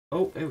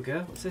Oh, here we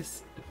go. What's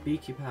this? A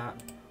beekeeper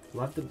hat.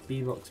 We'll have the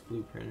bee-box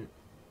blueprint.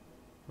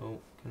 Oh,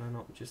 can I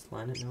not just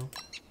learn it now?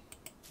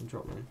 And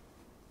drop them.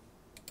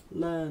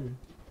 Learn.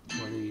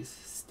 One of these.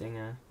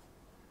 Stinger.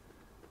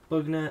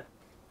 Bug net.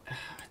 I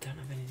don't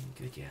have anything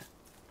good yet.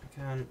 I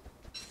can't.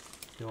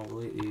 You know,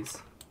 we'll eat these.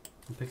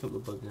 And pick up the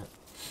bug net.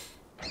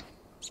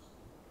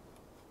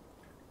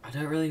 I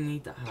don't really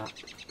need that hat.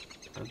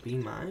 A bee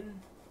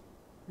mine?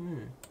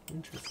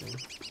 Interesting.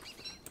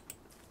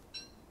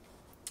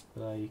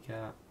 You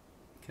can't.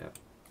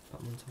 Put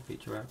them on top of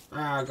each other.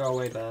 Ah, go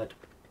away, bird.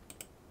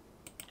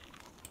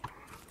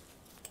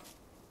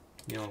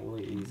 You know,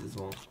 we'll eat these as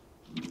well.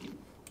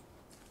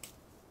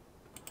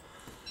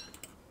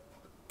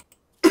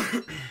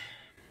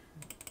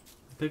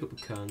 Pick up the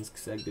cones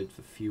because they're good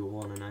for fuel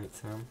on a night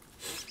time.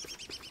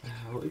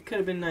 Well, it could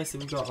have been nice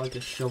if we got like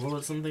a shovel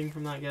or something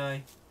from that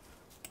guy.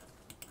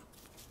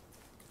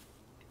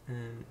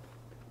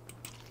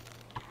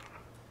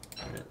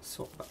 Let's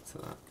swap back to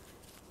that.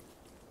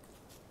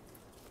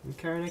 And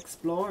carry on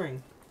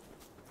exploring.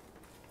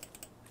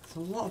 There's a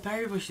lot of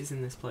berry bushes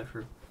in this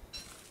playthrough.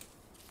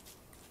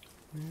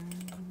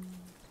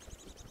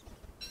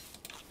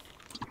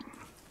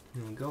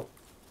 Here we go.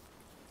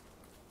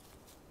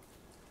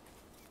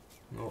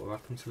 Oh, we're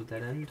back into a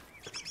dead end.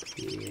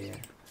 Yeah.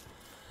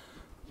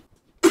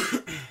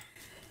 God.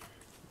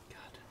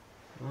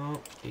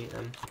 Oh, eat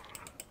them.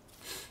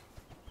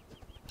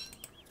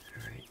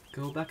 Alright,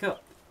 go back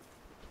up.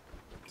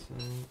 So,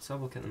 let's have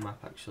a look at the map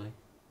actually.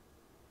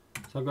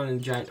 So I've got a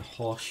giant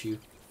horseshoe.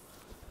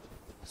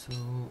 So,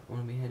 I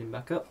want to be heading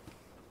back up.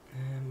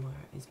 Where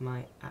is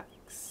my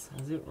axe?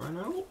 Has it run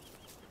out?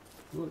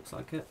 Looks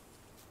like it.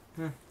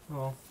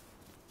 Well.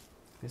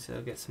 I guess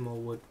I'll get some more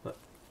wood, but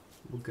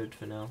we're good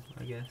for now,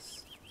 I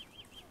guess.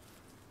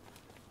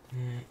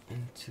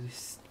 Into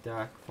this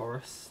dark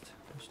forest,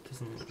 which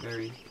doesn't look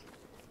very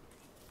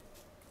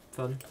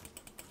fun.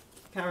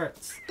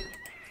 Carrots!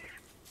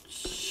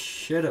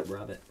 Shut up,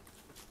 rabbit.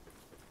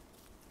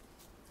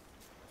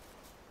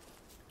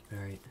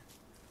 Alright.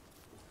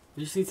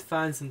 We just need to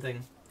find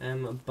something. A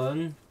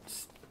bone?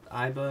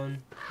 Eye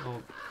bone?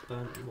 Or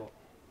bone? What?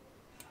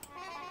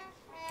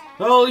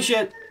 Holy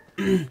shit!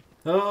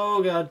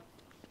 Oh god.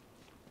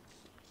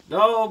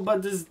 Oh,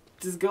 but there's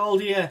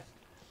gold here.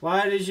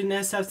 Why does your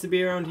nest have to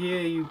be around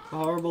here, you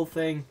horrible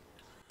thing?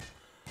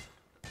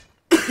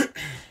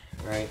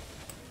 Right.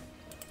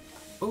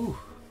 Oh,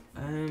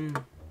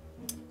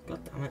 god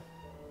damn it.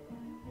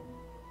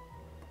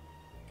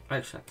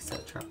 Actually, I can set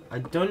a trap. I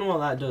don't know what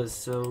that does,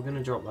 so we're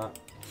gonna drop that.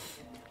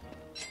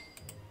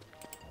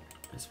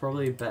 It's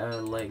probably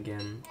better late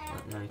game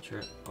at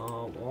nitrate.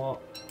 Oh,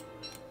 what?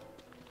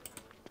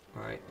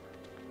 Alright.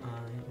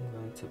 I'm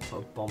going to put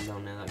a bomb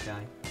down near that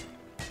guy.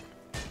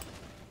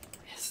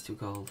 Yes, 2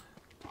 gold.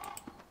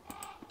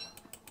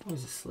 Oh,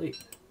 he's asleep.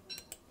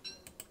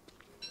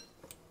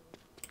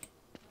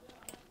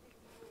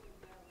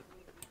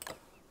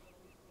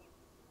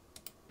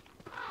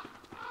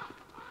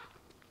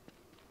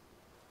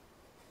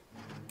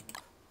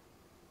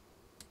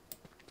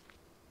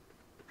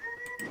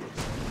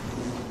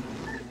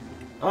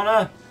 Oh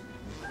no!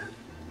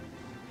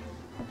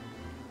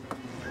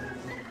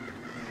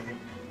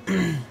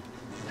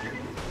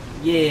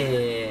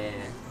 Yeah!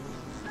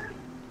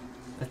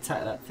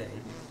 Attack that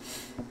thing.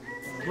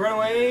 Run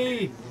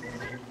away!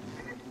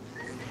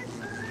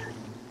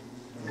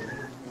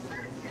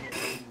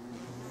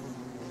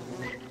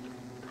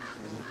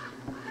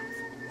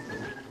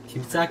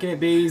 Keep attacking it,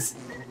 bees!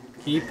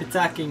 Keep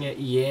attacking it,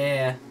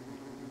 yeah!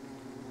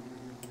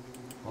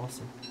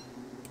 Awesome.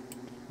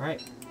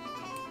 Right.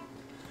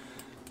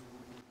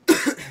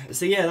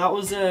 So yeah, that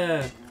was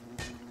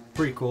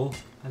pretty cool.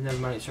 I've never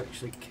managed to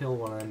actually kill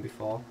one of them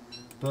before.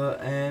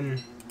 But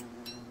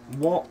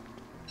what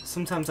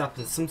sometimes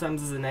happens,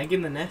 sometimes there's an egg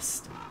in the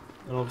nest,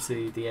 and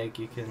obviously the egg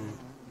you can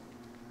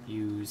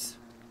use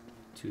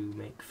to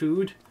make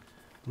food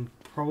and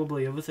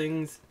probably other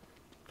things.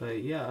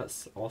 But yeah,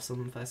 that's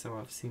awesome. First time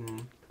I've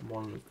seen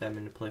one of them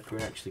in a playthrough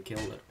and actually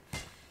killed it.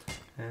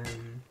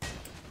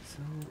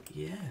 So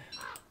yeah.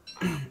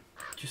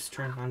 Just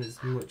trying to find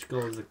as much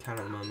gold as I can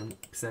at the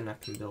moment, because then I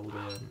can build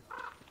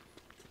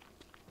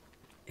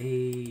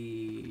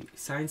a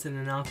science and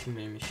an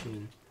alchemy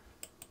machine.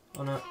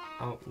 Oh no,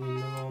 out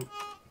window.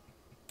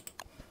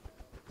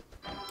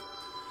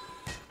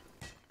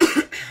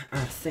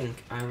 I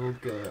think I will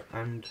go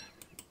and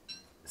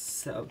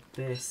set up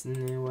base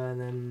near where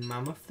the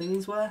mammoth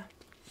things were.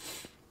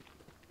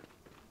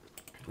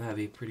 That'd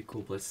be a pretty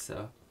cool place to set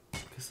up,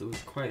 because there was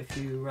quite a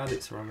few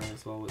rabbits around there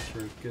as well, which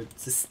are a good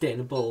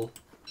sustainable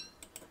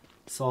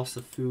source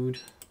of food.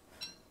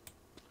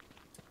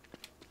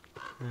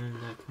 And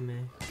I can make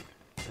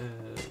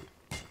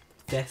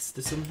a vest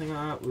or something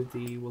like that with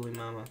the woolly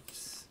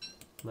mammoths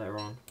later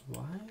on.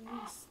 Why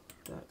has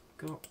that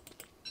got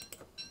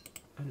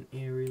an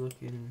eerie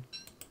looking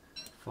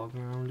fog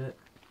around it?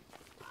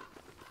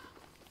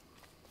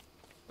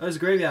 Oh, it's a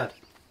graveyard!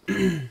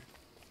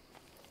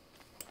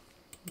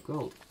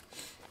 Gold.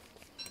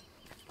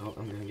 Oh,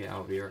 I'm gonna get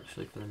out of here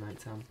actually for the night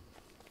time.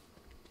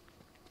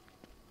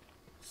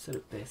 set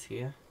up base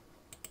here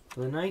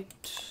for the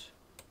night.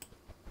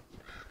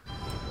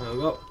 There we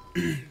go.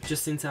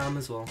 Just in time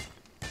as well.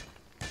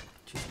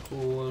 Which is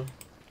cool.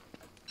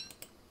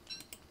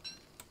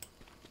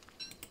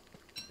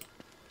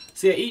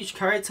 So yeah, each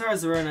character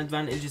has their own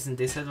advantages and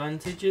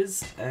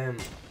disadvantages.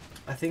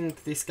 I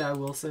think this guy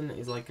Wilson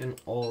is like an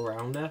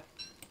all-rounder.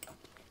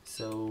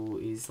 So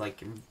he's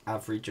like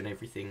average on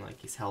everything.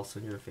 Like his health's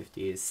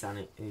 150, his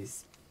sanity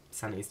is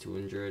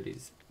 200,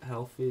 his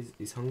health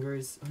his hunger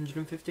is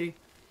 150.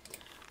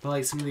 But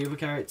like some of the other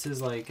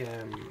characters, like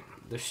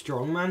the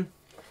strongman,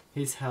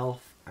 his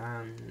health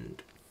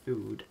and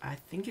food, I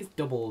think it's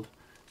doubled.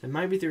 So it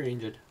might be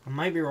 300. I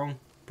might be wrong.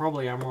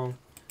 Probably I'm wrong.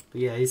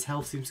 But yeah, his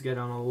health seems to go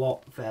down a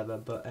lot further,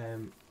 but a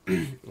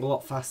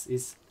lot fast.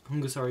 His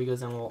hunger, sorry, goes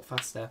down a lot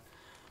faster.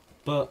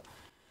 But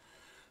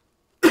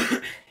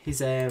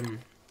his I'll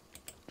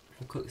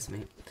cook this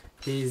meat.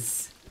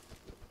 His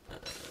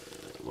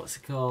what's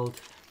it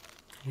called?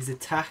 His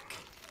attack,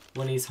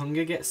 when his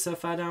hunger gets so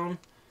far down,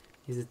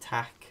 his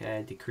attack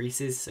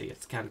decreases. So you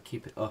have to kind of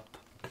keep it up.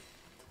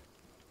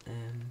 But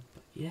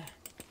yeah,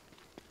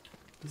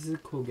 this is a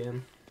cool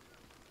game.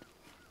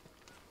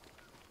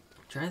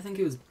 I'm trying to think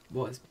it was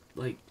what it's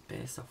like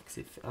based off,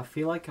 because I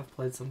feel like I've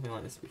played something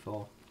like this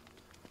before.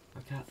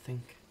 I can't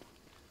think.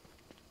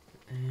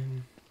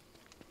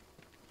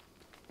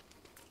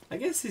 I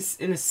guess it's,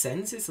 in a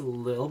sense, it's a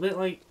little bit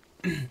like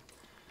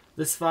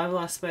the survival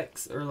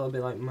aspects are a little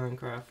bit like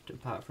Minecraft,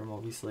 apart from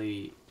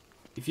obviously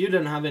if you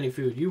don't have any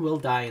food you will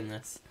die in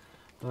this.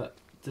 But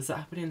does that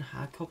happen in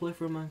hardcore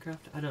playthrough of Minecraft?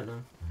 I don't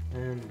know.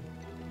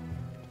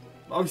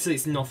 Obviously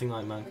it's nothing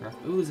like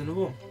Minecraft. Ooh, there's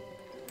another one.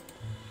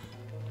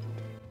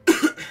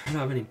 I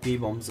don't have any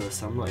B-bombs though,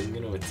 so I'm not even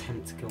going to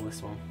attempt to kill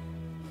this one.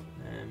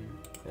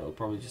 It'll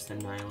probably just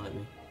annihilate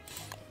me.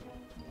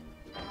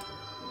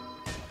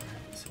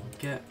 So we'll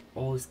get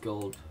all this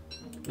gold.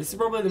 This is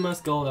probably the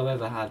most gold I've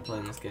ever had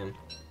playing this game.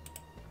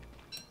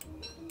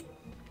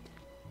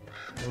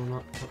 No,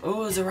 not.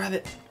 Oh, there's a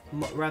rabbit!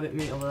 Rabbit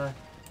meat over there.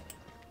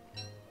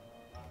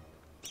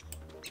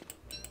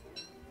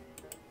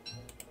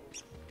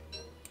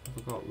 Have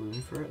I got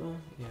room for it though?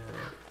 Yeah.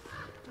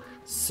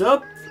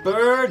 Sup,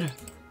 bird?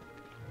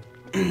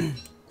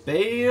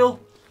 Bale!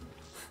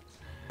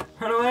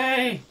 Run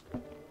away!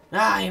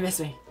 Ah, you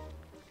missed me.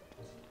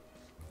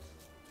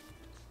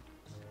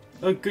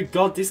 Oh, good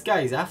God, this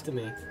guy is after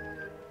me.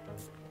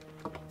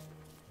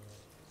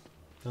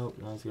 Oh,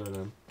 now he's going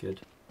on. Good.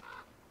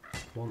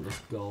 Want this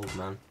gold,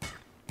 man.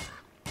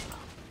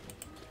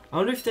 I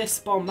wonder if they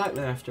spawn back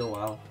there after a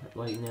while,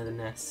 like near the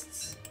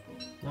nests.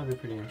 That'd be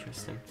pretty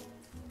interesting.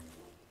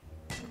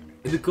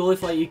 It'd be cool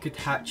if like you could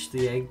hatch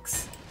the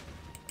eggs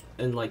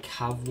and like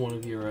have one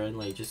of your own,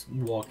 like just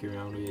walking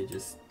around with you,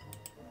 just.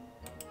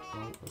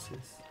 Oh, what's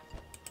this?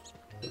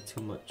 Got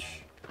too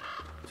much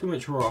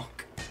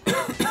rock.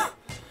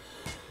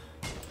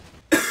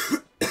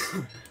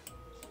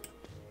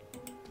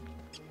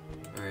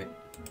 Alright,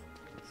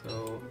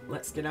 so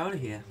let's get out of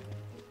here.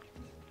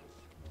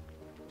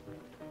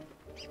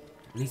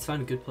 I need to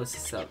find a good place to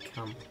set up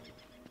camp.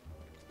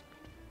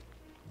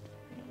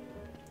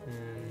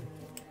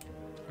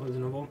 What was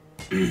another one?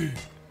 Pick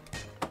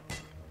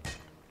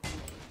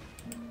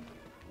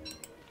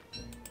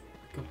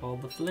up all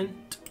the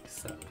flint,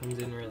 because that comes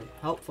in really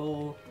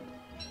helpful.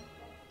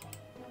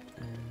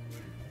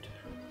 And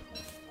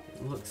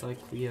it looks like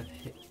we have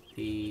hit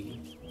the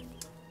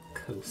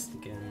coast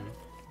again.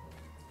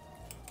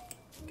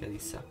 Get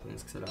these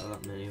saplings because I don't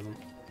have that many of them.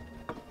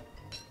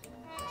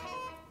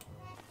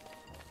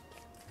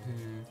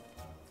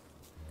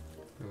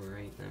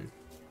 Alright then.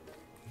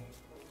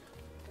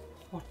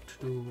 What to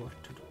do,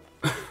 what to do.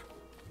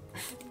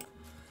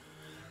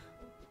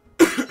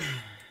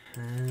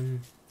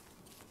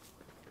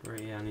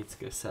 Right, yeah, I need to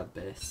go set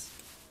base.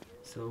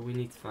 So we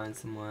need to find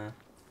somewhere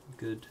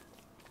good.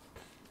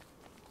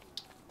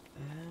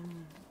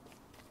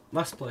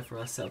 Last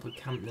playthrough I set up a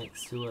camp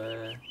next to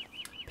a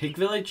pig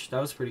village. That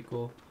was pretty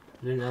cool.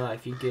 I didn't know that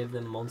if you give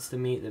them monster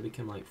meat, they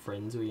become like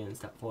friends with you and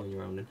start following you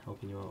around and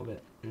helping you out a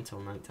bit until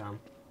night time.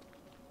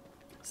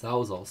 So that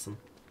was awesome.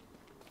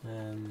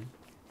 Right,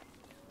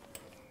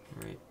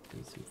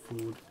 need some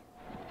food.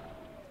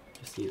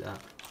 Just eat that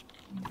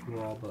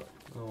raw, but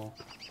oh.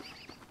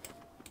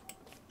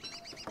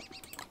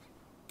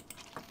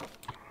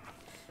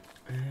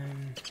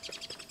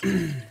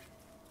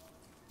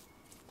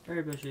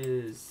 Berry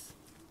bushes.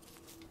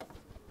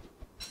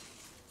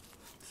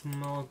 Some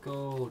more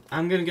gold.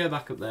 I'm gonna go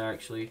back up there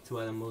actually to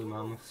where the woolly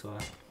mammoths are.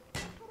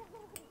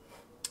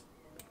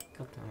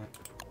 God damn it.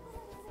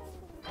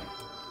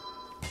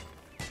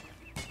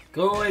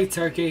 Go away,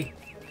 turkey.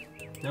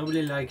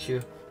 Nobody likes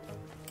you.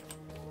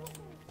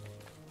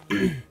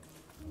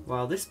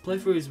 Wow, this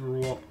playthrough is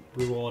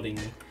rewarding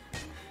me.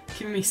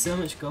 Giving me so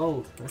much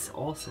gold. That's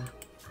awesome.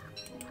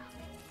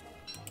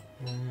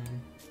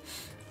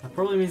 That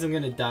probably means I'm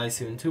gonna die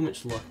soon. Too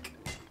much luck.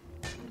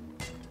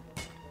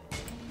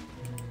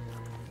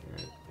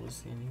 Right,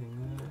 was there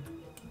anything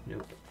there?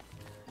 Nope.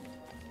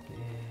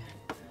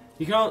 Yeah.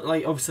 You can't,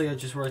 like, obviously I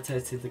just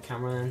rotated the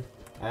camera in.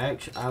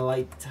 I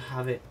like to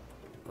have it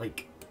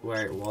like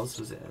where it was.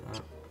 Was it like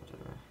that? I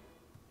don't know.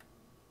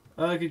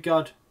 Oh good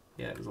god!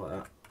 Yeah, it was like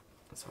that.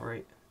 That's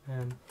alright.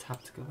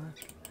 Tab to go back.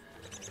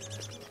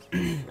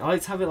 I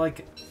like to have it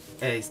like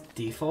as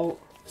default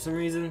for some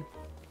reason.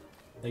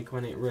 Like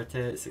when it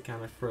rotates, it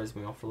kind of throws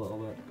me off a little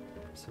bit.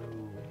 So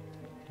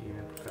you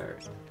know,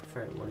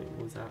 prefer it what it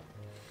was at.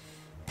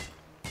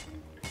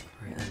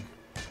 Right then.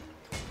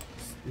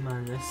 Let's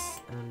man this,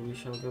 and we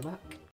shall go back.